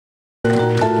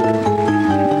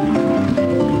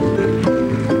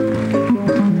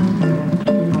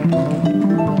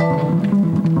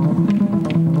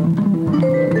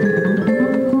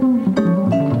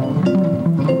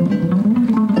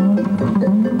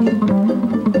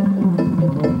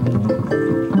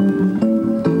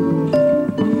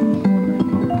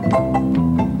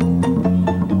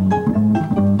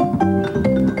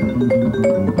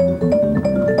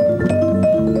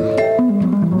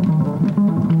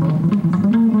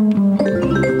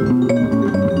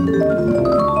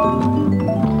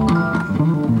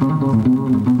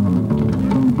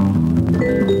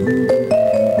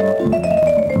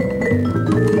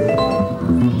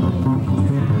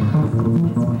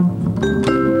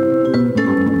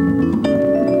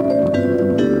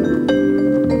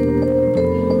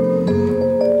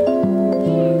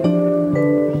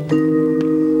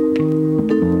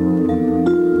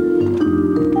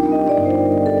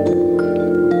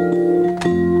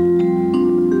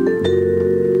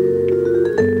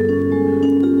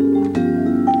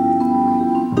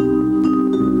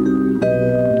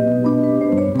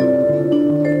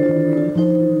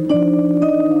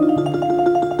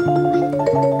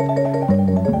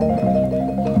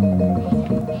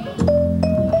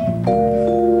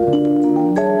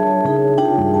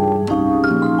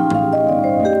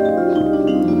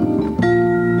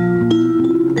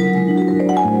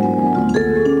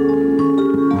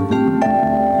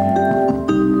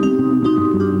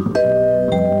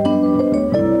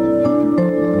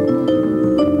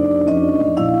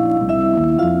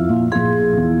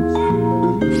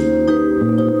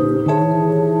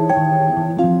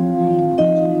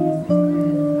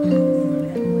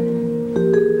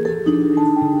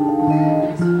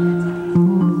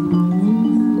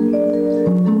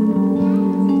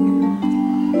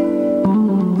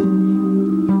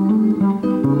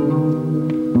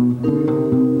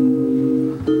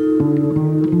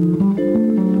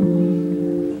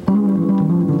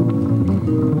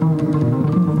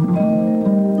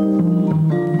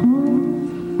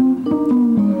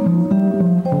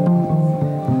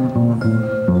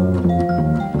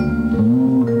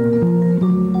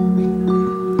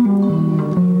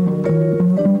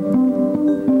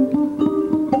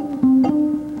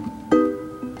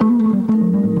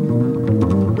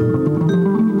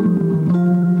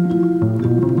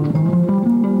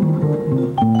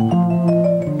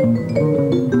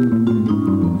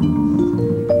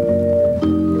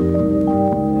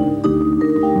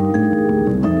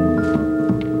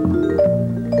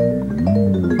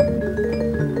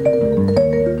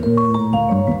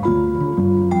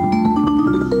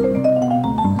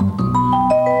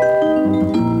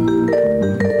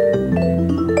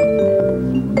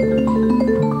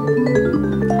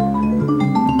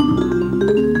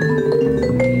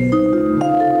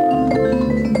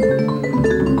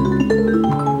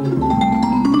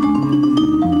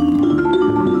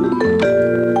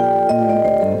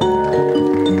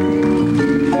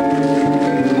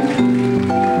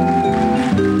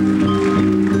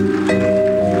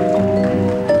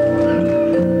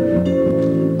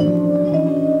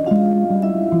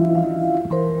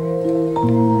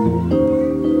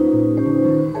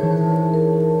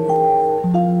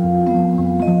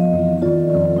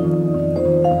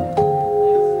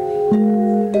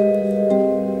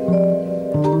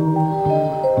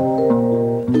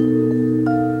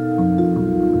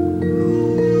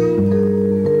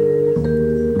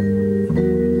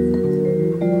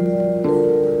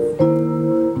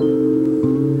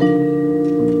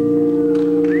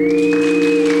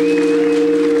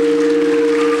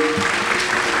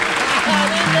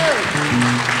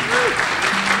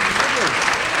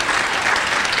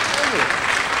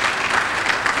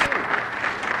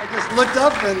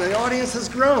happened. The audience has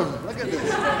grown. Look at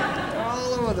this.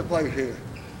 All over the place here.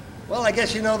 Well, I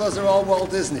guess you know those are all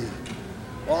Walt Disney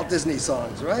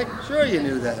songs, right? Sure you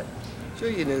knew that. Sure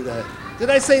you knew that. Did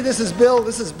I say this is Bill?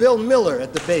 This is Bill Miller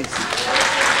at the bass.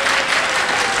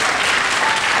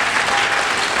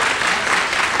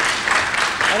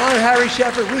 And I'm Harry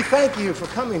Sheppard. We thank you for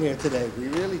coming here today. We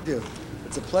really do.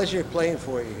 It's a pleasure playing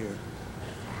for you here.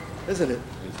 Isn't it?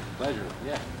 It's a pleasure,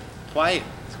 yeah. Quiet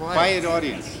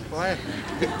audience. Quiet.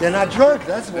 They're not drunk,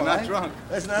 that's why. They're not drunk.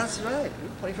 That's right. We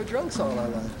play for drunks all our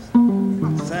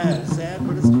lives. Sad,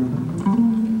 but it's true.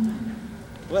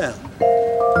 Well.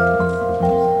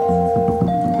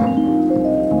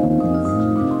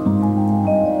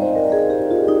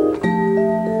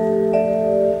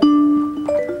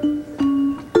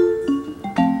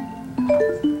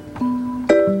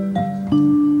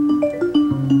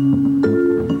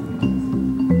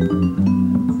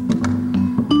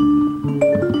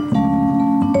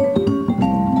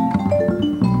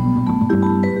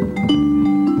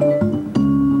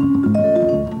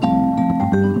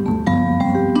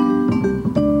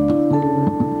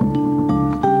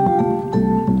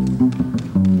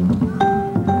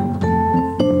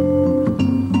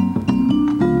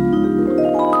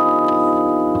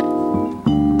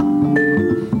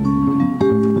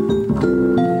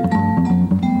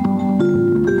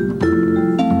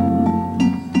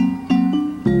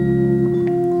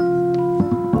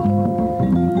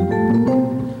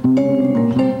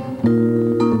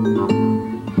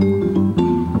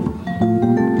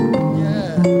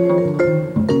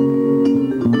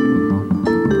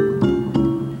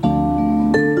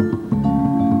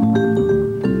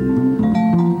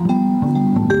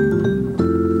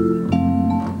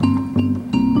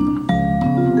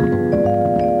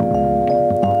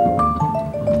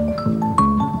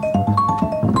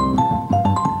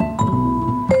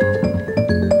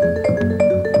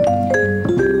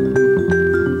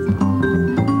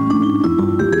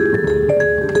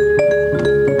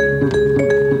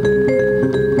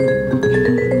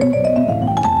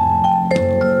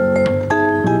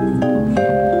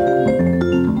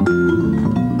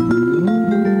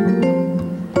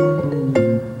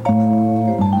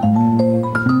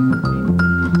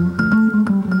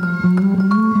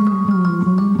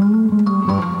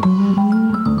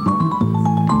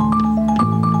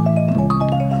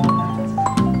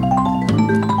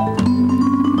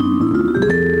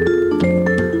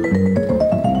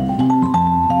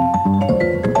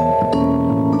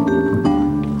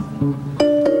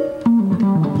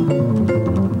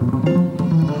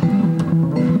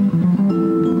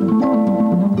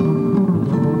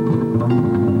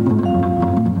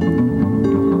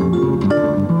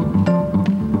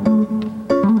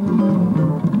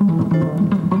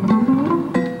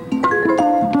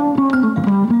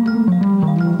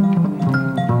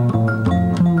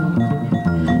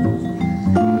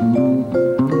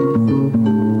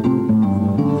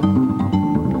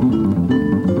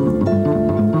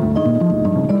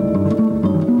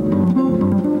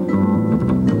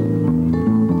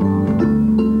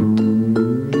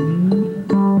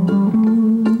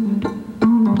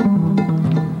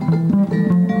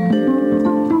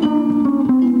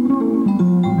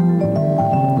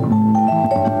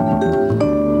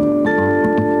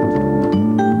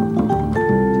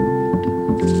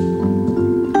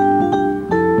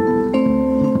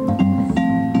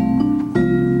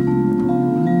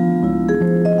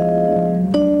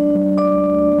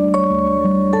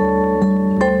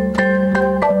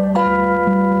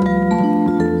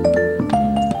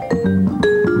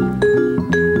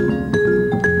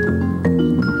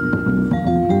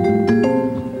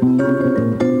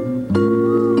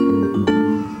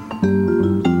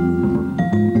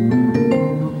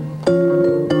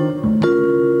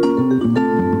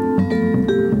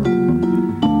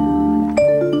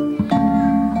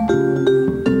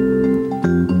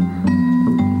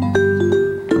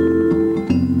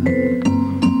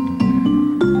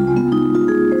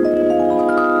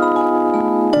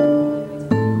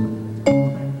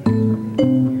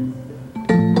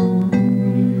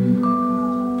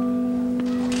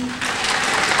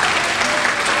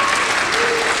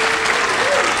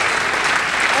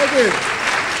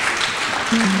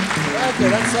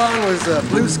 That song was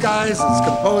Blue Skies. It's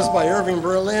composed by Irving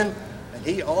Berlin, and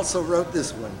he also wrote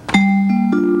this one.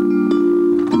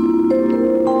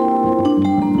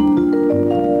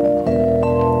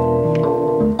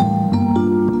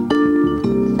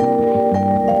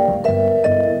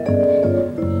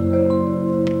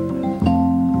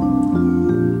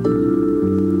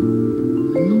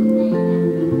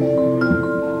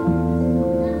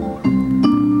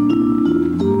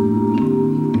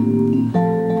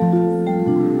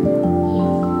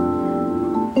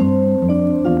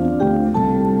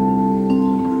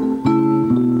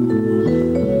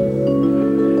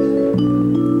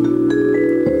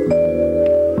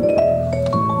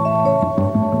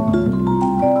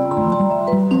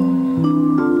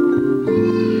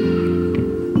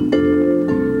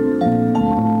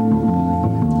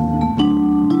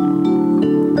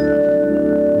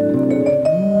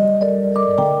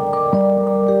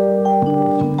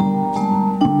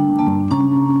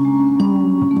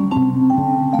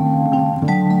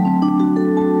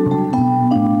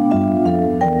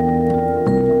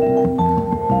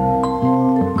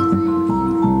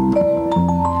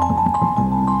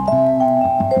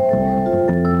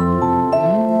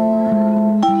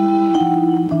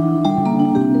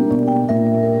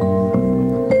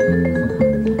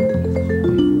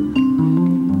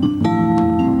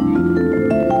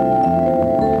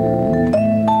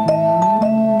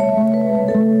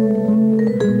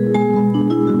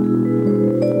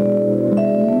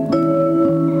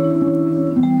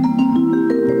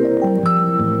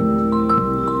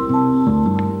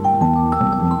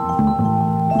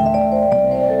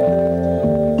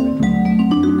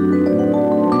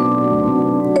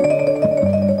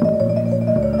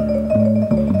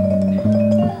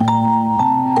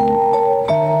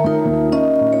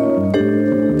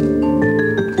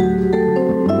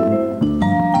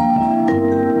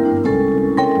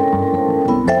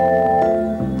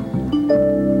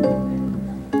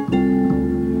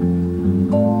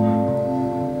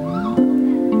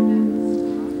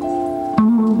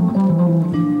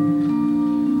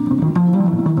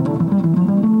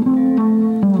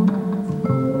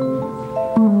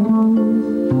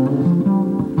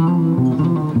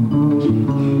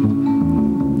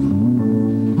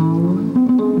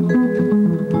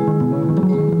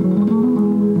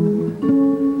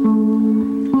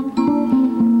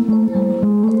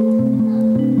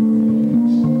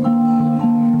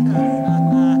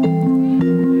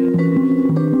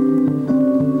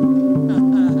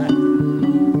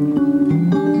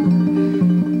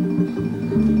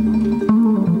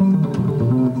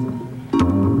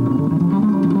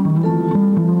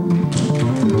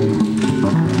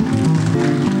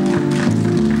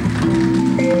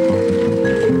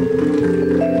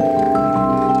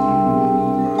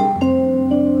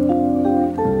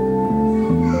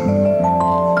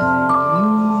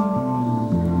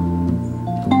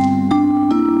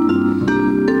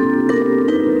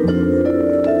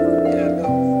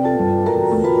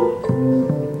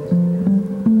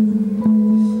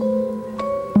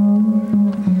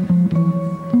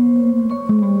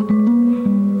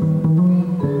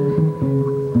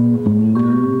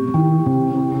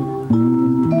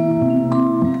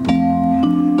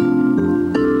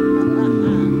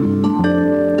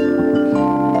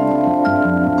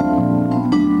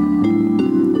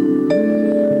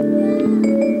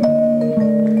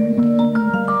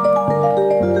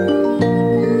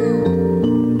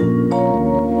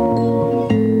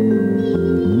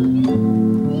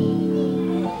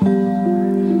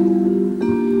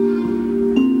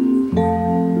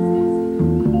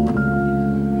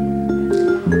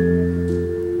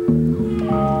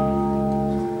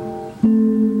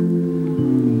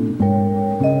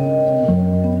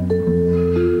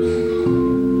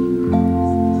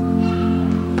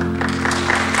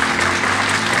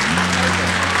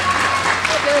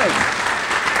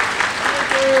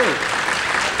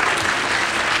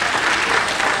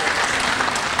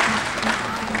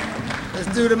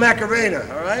 do the Macarena,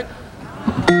 all right?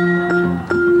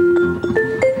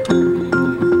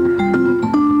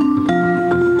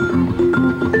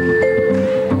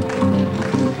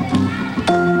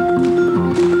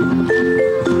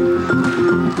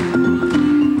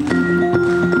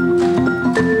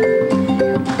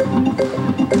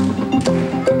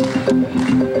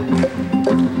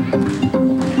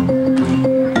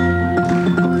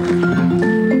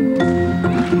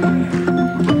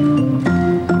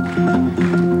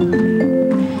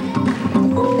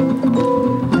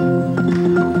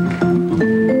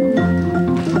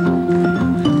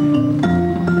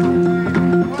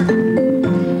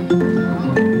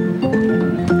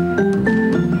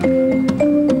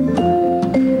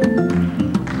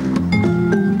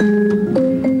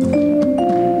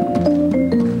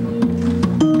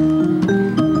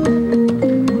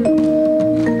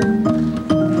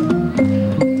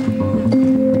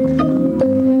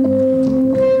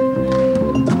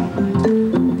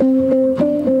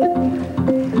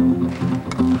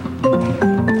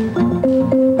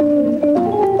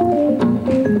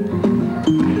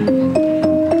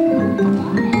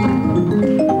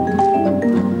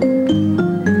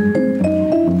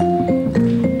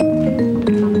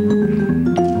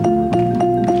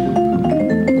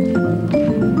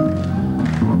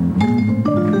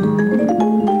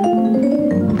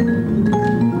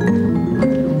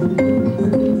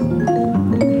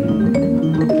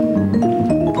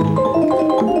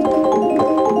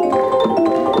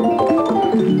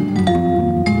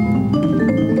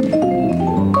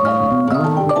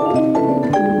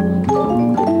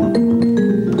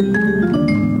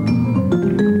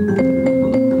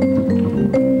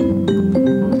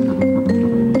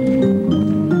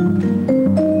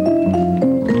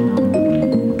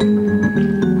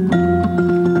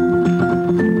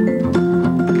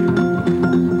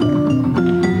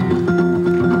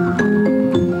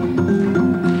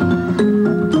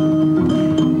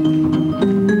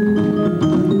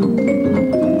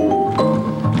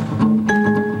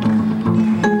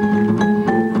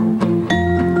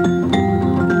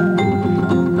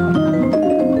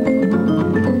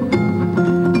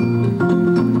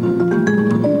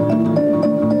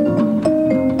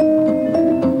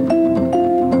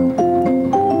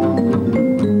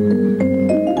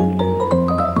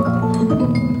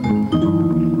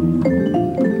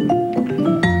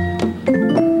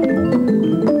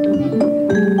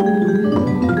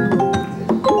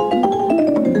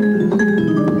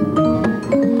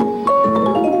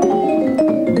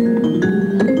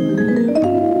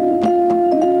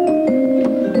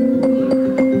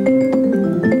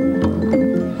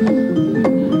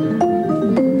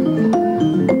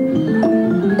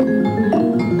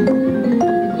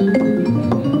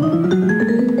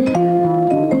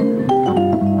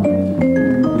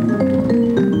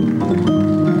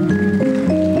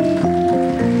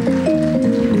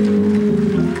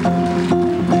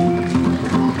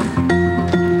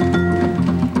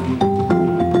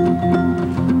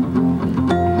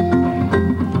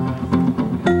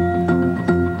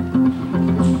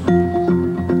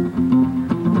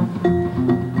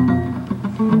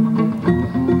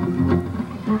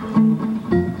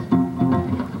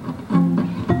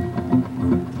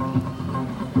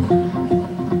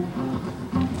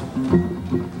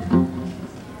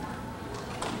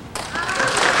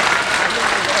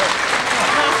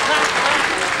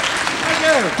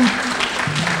 Thank you.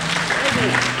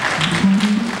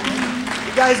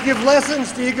 You guys give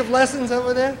lessons? Do you give lessons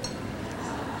over there?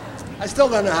 I still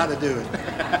don't know how to do it.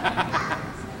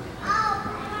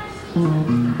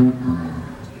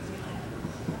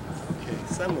 Okay,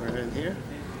 somewhere in here.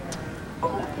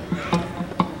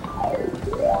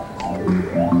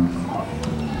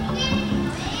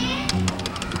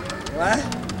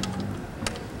 What?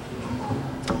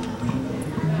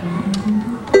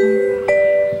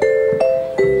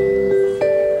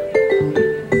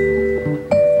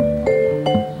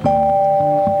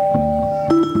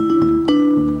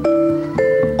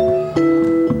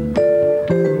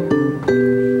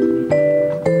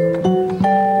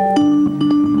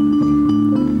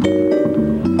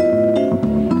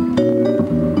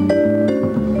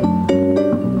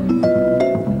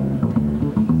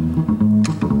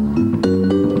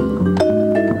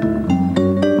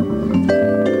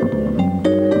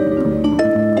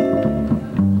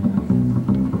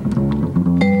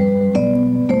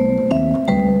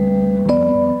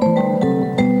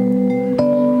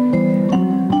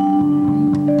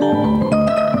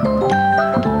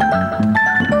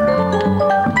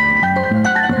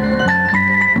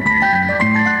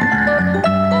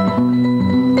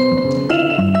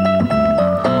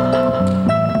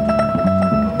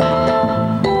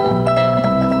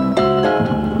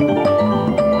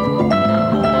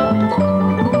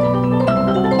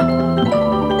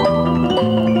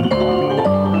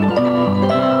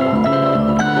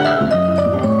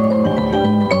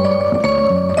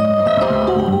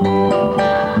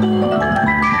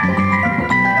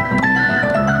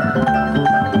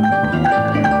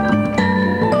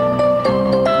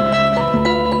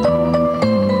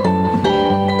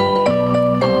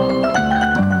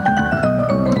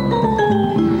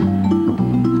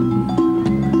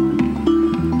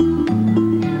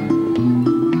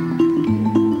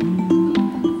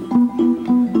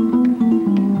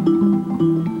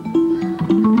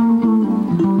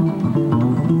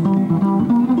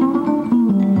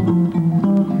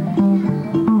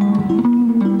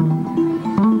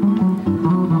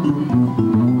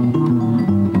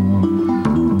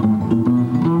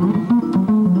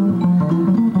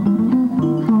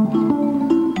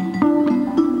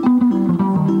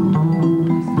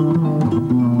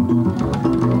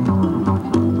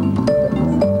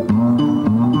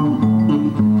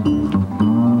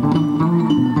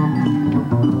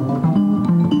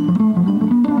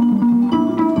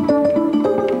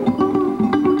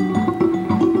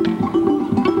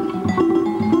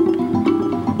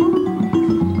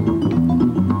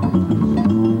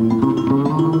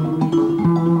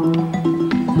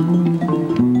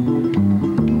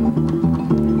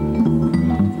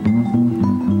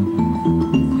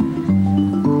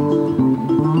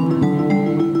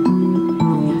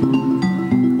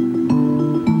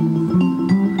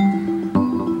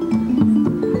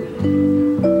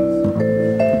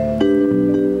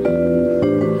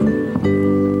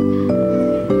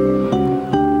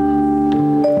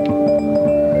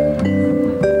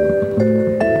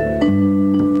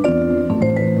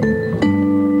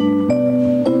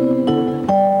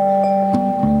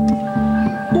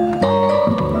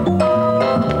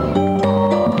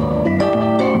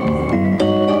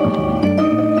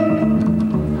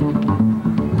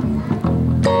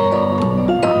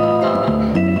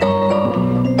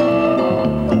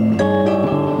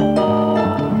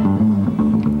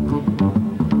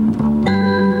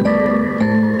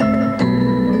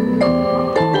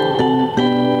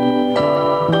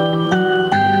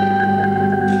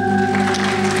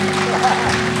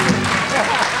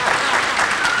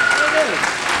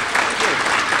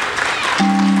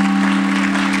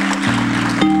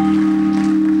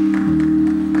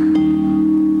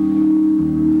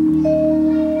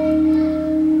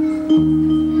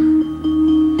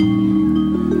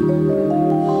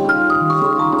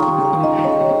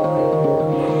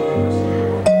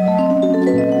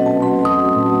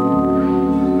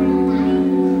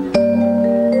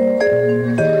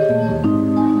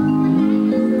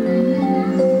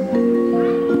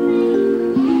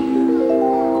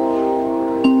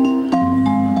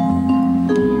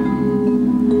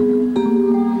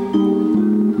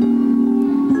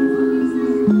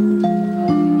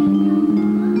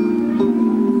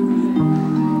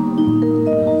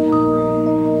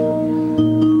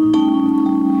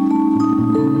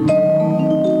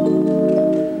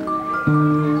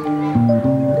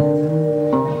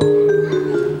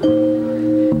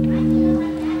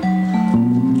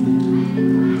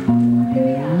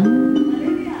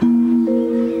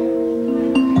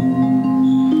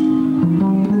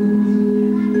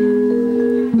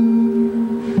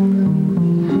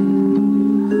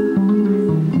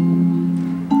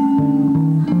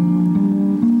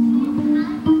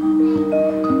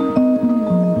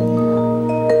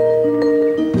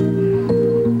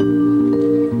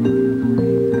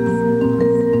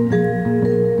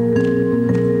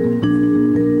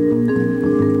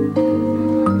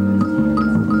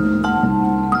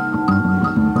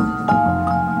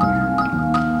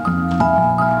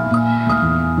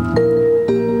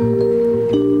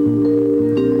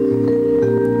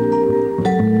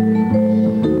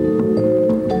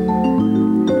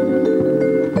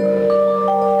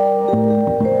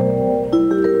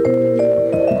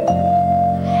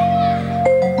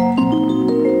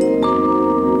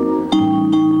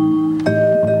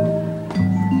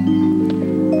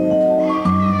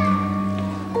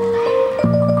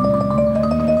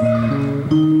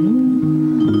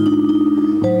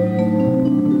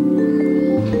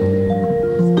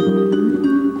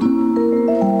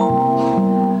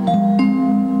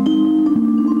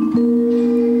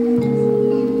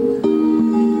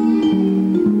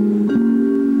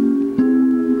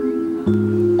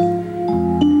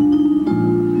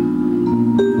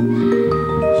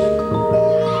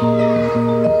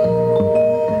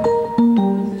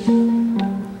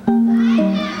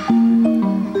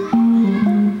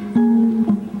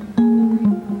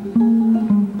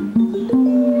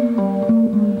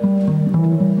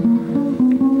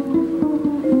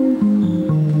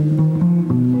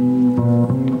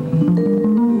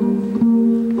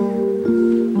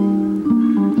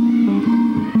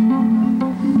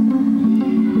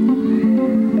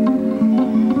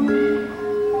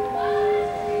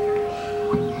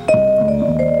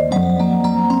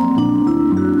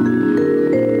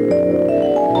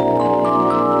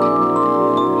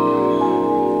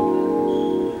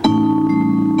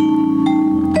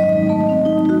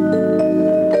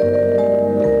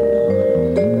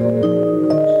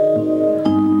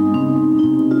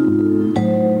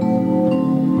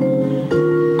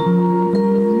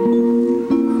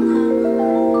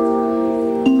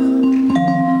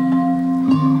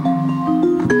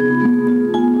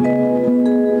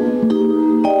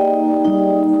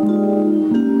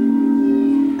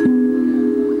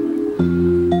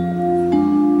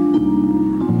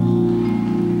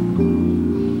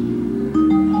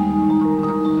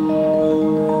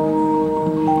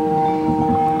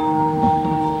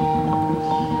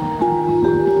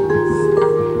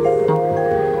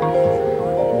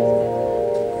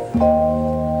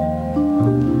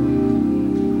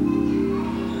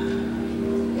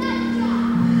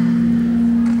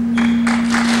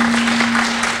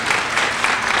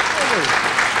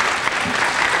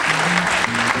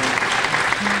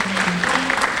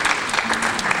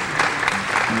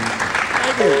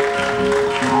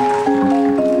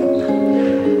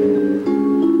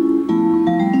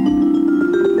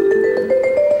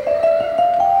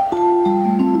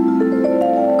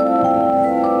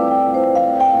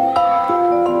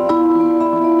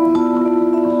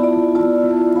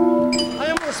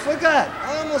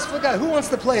 wants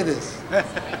to play this?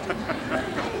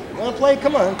 Want to play?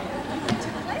 Come on.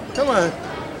 Come on.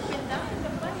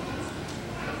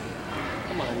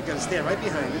 Come on, you got to stand right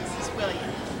behind it. It's William.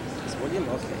 It's William?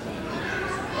 Okay.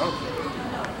 Okay.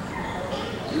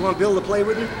 You want Bill to play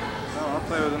with you? No, I'll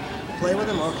play with him. Play with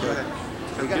him? Okay.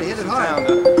 You got to hit it Some hard.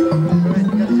 sound, All right, you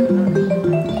got to hit it hard.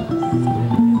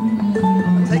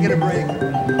 I'm taking a break.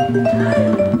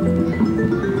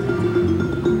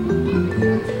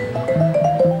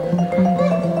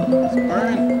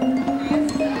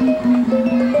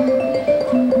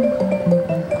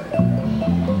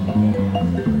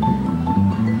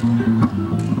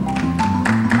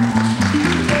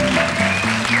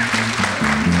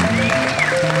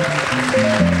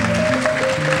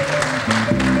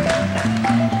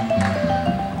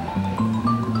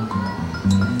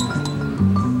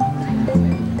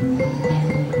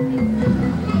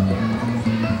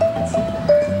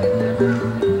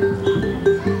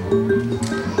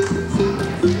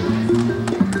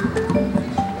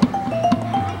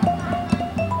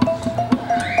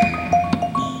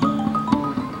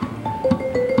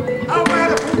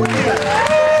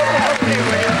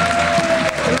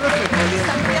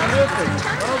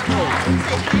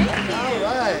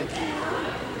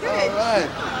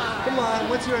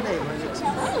 What's your name?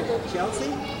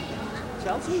 Chelsea?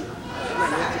 Chelsea? Come on,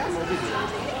 you have to come over here.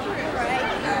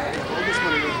 Hold this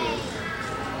one over here.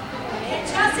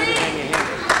 Chelsea!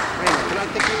 Raymond, can I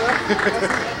pick you up?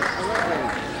 All right,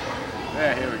 Raymond.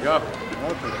 Yeah, here we go.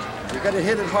 Okay. You got to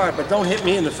hit it hard, but don't hit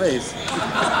me in the face. Go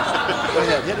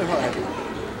ahead, hit it hard.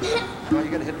 No, you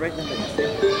got to hit right in the face.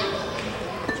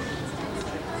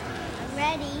 I'm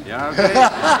ready. Yeah, I'm ready.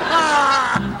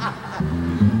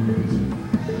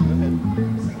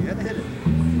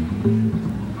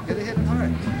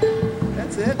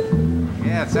 That's it.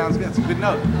 Yeah, it sounds good. It's a good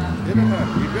note. Hit it hard.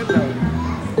 You're good note.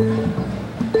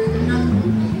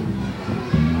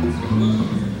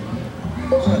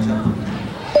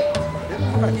 Hit it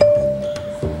hard.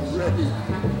 Ready.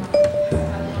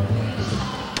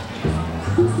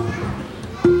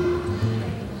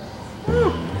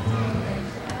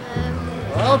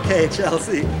 Okay,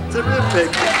 Chelsea.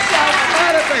 Terrific.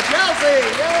 Terrific, Chelsea.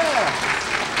 Yeah.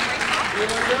 You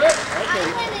want to do it? Okay.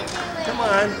 Come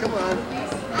on, come on.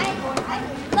 I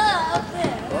love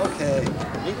this. Okay,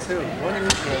 me too. One in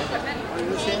each hand. One in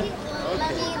each hand?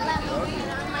 Okay.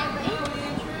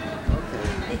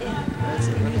 Okay. That's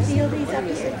it. Let me feel these up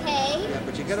here. Okay. Yeah,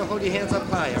 but you gotta hold your hands up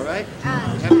high, all right? You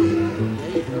have to,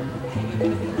 there you go.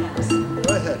 Go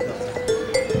ahead.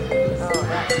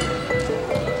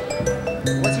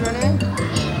 What's your name?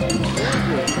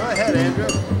 Andrew. Go ahead,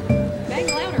 Andrew. Bang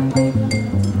louder.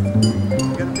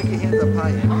 You gotta pick your hands up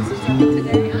high, Andrew.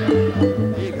 Today.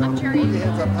 There you go. Hold your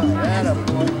hands up high. That up,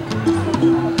 boy.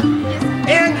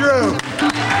 Andrew!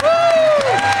 Woo!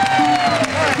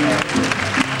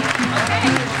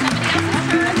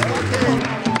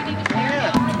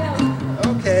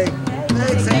 Okay.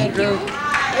 Thanks, Andrew.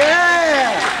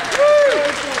 Yeah! Woo!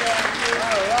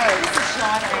 All right.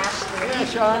 Yeah,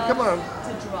 Sean, come on.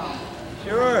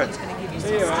 Sure.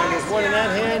 Here you are. There's one in that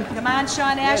hand. Come on,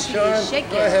 Sean Yeah, Ashley. Sean. Shake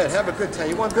Go it. ahead. Have a good time.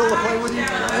 You want Bill to play with you?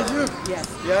 Andrew? Yes.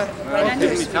 Yeah? Right on Okay. your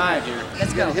Give me time here.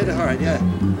 Let's You gotta go. hit it hard, yeah.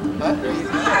 Huh? There you go.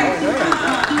 All right.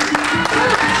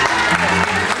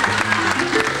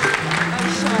 Oh,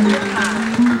 Sean, you're hot.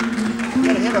 You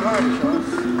gotta hit it hard, Sean.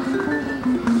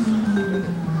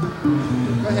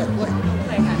 Go ahead, play.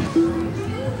 Play, honey.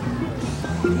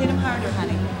 Hit him harder,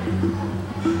 honey.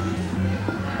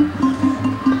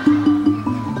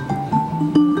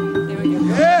 There we go.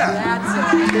 Yeah! That's it.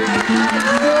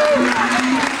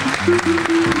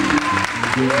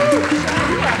 Sean,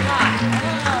 you are hot.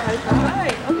 All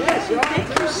right. Okay. Yeah, Sean. Thank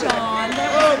you, Sean.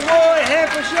 Oh boy, hand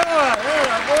for Sean. Oh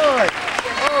boy.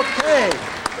 Okay.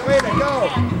 Way to go.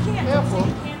 Careful.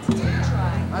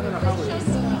 I don't know how we do it.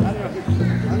 I don't know.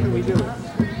 How can we do it?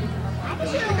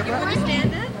 Understand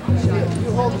it?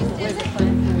 You hold him. Wait.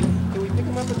 Can we pick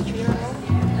him up with the chair?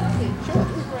 Sure.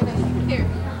 Here.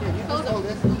 Yeah, you just hold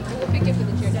it. We'll pick you up with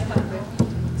the chair.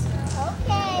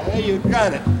 Okay. There you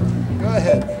got it. Go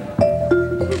ahead.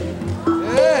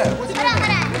 Yeah. What's your name?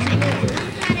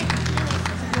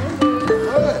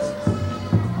 Lois.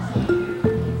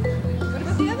 What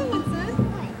about the other one, son?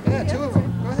 Yeah, two of them.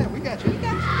 Go ahead. We got you. We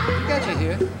got you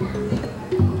here.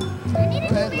 We need Go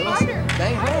to ahead, be Lois. harder.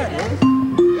 Bang hard, Lois.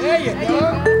 There you go.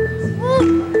 Woo.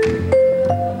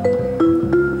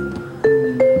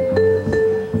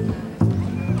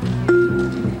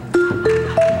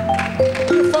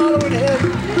 You're following him.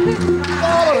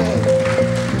 Follow him.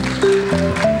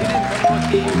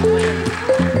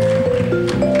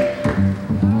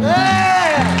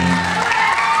 Yeah!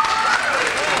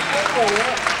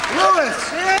 Louis,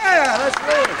 yeah, that's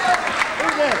Louis.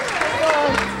 Who's next? Come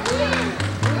on.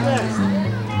 Who's next?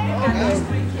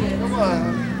 Okay, come on.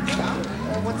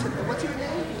 What's your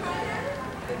name?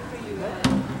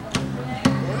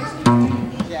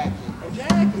 Jackie. Oh,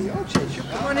 Jackie. Okay, sure.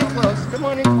 Come on in close. Come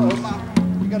on in close.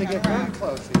 You gotta get very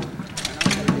close here.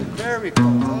 Very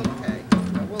close. Okay.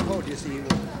 Now we'll hold you so you get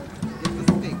the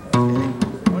stick. Okay.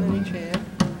 One in each hand.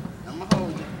 I'm gonna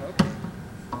hold you. Okay.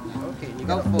 Okay. You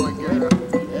Go gotta for it, girl.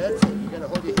 That's it. You gotta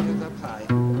hold your hands up high.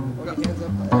 Hold your hands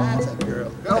up high. That's it, girl.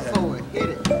 Go for it. Hit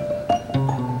it.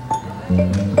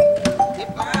 Hit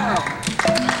the ball.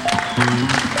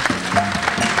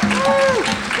 Woo!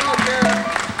 Go, girl.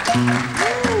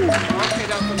 Woo! Okay,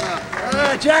 that's enough.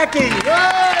 Jackie.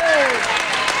 Whoa!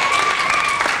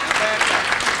 Back up.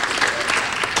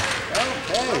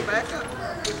 Okay. Go back up.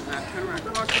 Now turn around.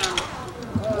 Come on, Sean.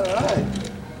 All right.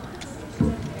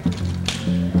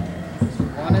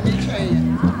 One in each hand.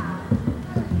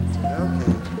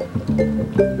 Okay.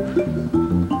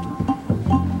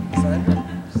 Son?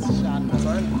 Shonda.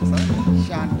 Son?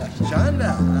 Shonda.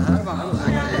 Shonda. Come on,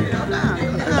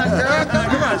 down.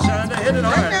 Come on, Shonda. Hit it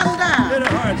hard. Bring them down. Hit it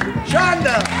hard.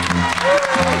 Shonda!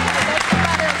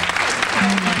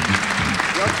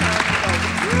 Your time.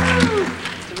 Woo!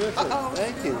 Terrific.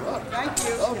 Thank you. Thank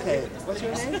you. Okay. What's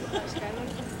your name?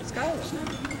 Skylar.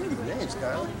 Good name,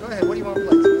 Skylar. Go ahead. What do you want to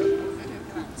play, Skylar?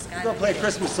 We're going to play a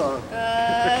Christmas song. Go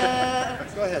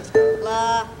ahead, Skylar. La.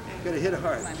 You got to hit it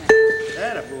hard.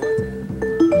 Atta boy.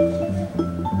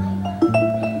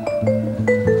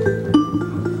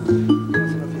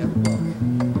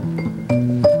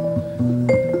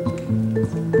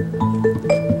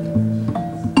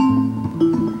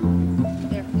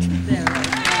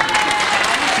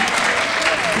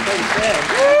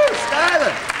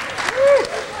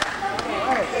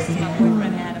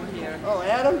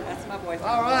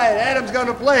 All right, Adam's going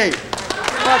to play. Watch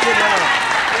it now.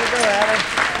 Here you go, Adam.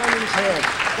 On these hands.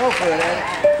 Go for it, Adam.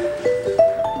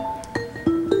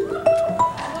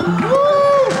 Woo!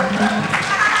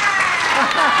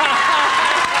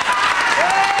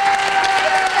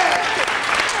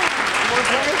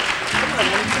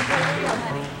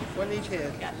 One in each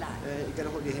hand. You got to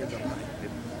hold your hands up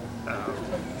high.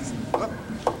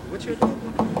 What's your name?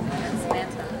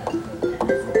 Samantha.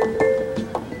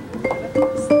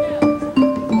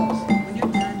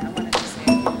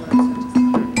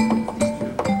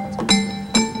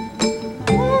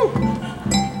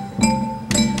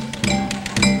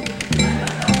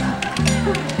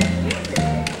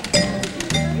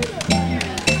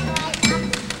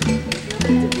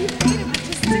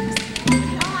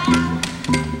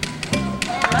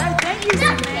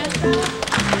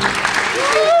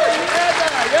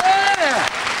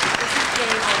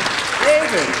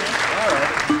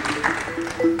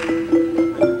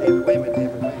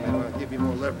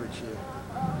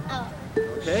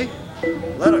 Okay?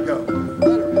 Let her go.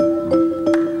 Let her go.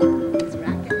 He's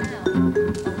racking now.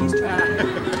 Oh, he's trying.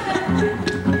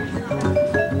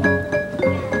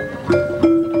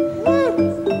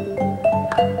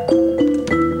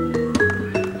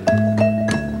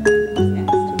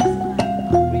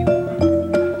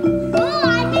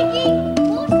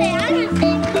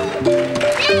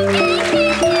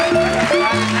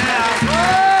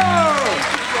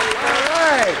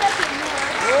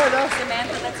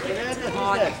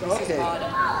 Okay.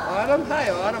 Autumn? Hi,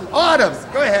 Autumn. Autumn!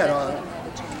 Go ahead, Autumn.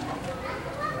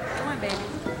 Come on, baby.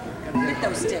 Hit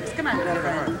those sticks. Come on,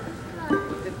 girlfriend.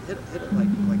 Hit it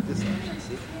like this, actually.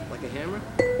 See? Like a hammer.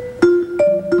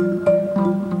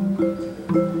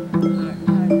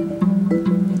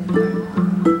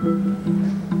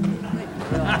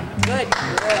 Good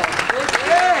girl. Good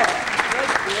girl.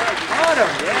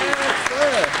 Autumn, yes,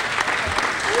 sir.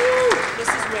 This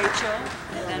is Rachel,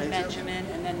 and then Benjamin,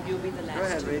 and then you'll be the last. Go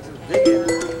ahead, two. Rachel. Dig in.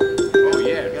 Oh,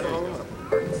 yeah. Gotta hold them up.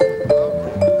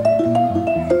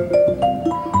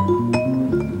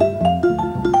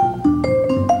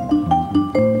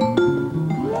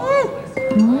 Woo!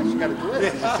 She got a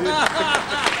twist. All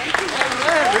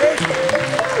right, Rachel.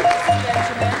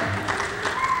 Benjamin.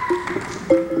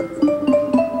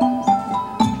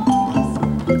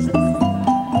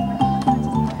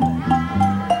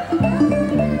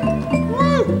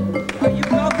 Oh, you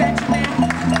go, Benjamin.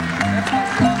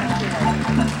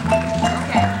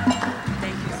 Okay.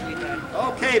 Thank you, sweetheart.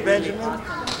 Okay, Benjamin.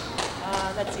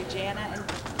 Let's see, Jana and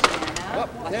Jana. Oh,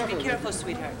 Watch, careful. be careful,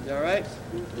 sweetheart. You all right?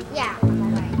 Yeah.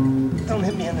 Don't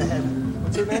hit me in the head.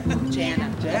 What's your name? Jana.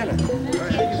 Jana. All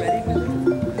right. You ready?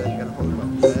 Yeah, you gotta hold him up.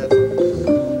 That's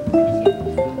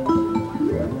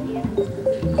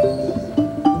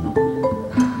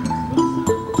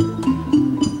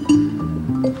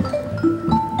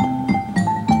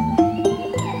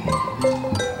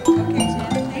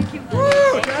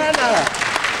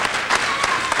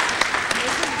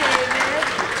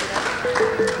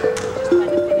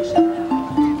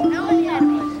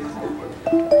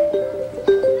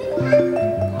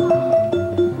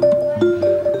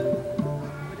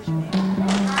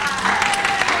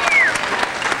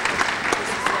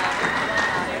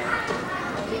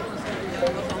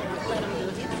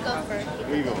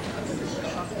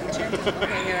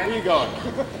Where are you going?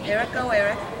 Eric, go,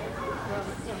 Eric.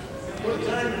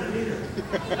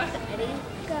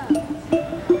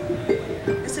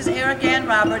 This is Eric and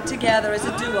Robert together as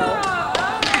a duo.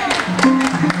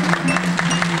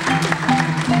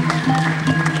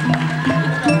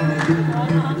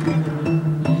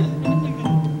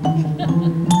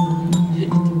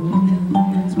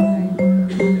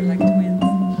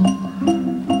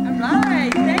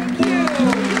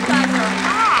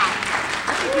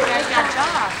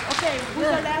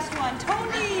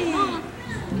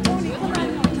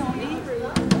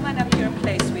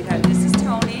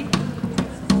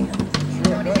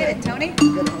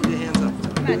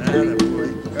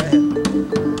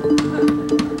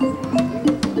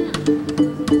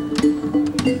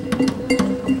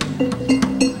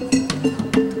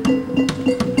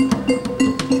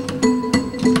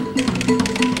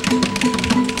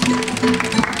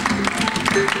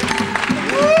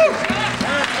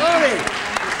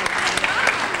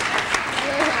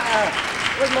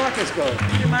 Where's Marcus go?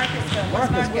 Where'd Marcus go?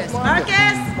 Marcus.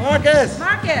 Marcus!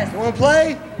 Marcus! You want to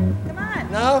play? Come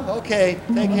on. No? Okay.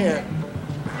 Take care. You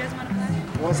guys want to play?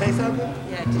 You want to say something?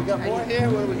 Yeah. We got more here?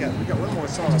 What do we got? We got one more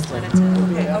song.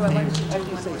 Okay. All right. Why don't you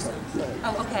do one more song?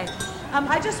 Oh, okay.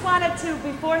 I just wanted to,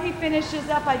 before he finishes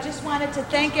up, I just wanted to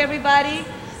thank everybody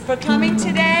for coming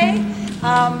today.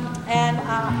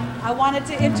 I wanted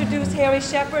to introduce Harry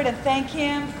Sheppard and thank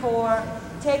him for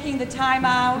taking the time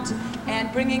out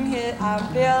and bringing his,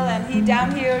 Bill and he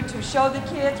down here to show the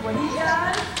kids what he does.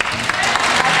 I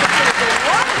think it's a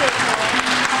wonderful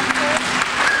concert.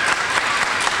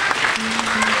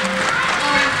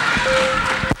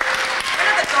 One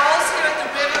of the goals here at the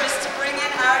river is to bring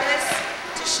in artists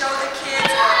to show the kids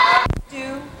what artists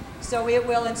do, so it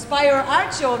will inspire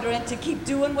our children to keep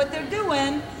doing what they're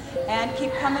doing and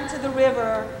keep coming to the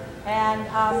river and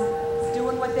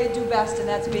doing what they do best, and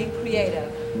that's being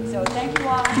creative. So thank you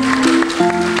all.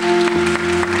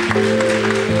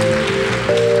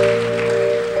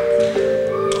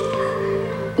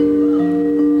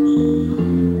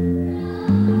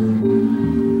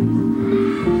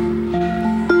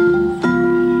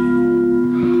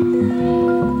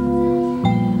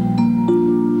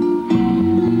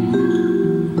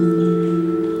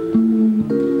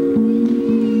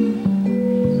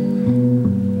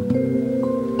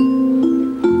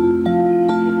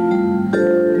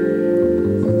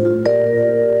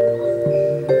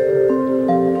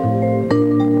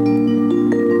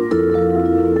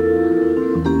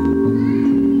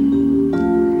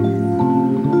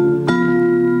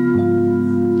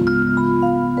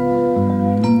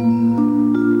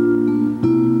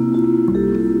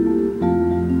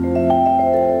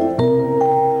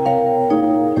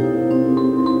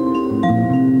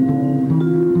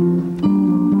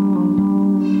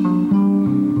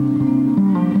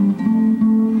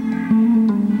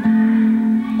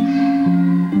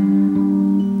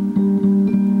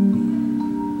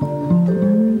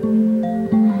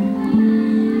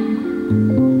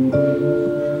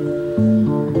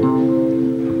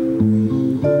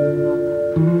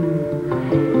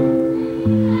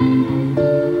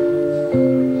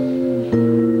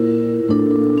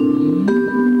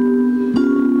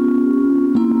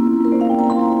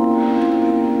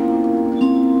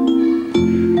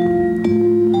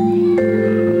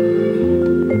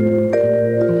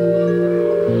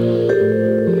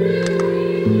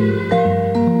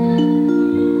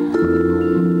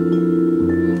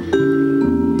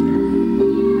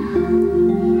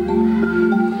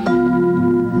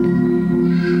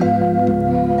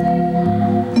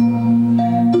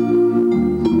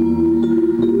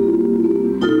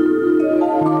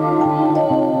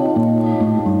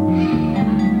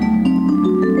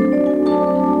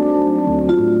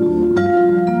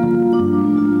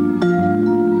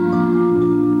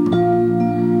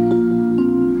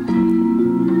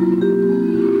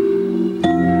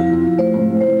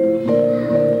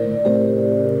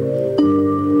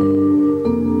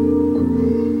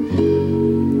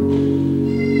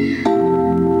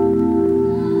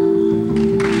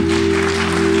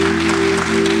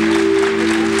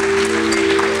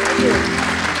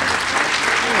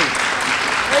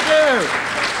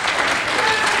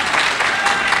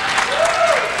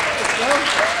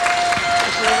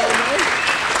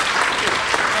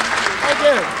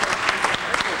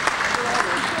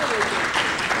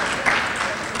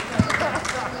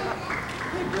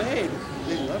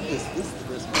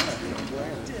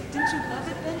 Didn't you love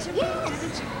it, Benjamin?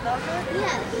 Didn't you love it?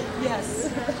 Yes.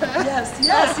 Yes.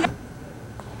 Yes.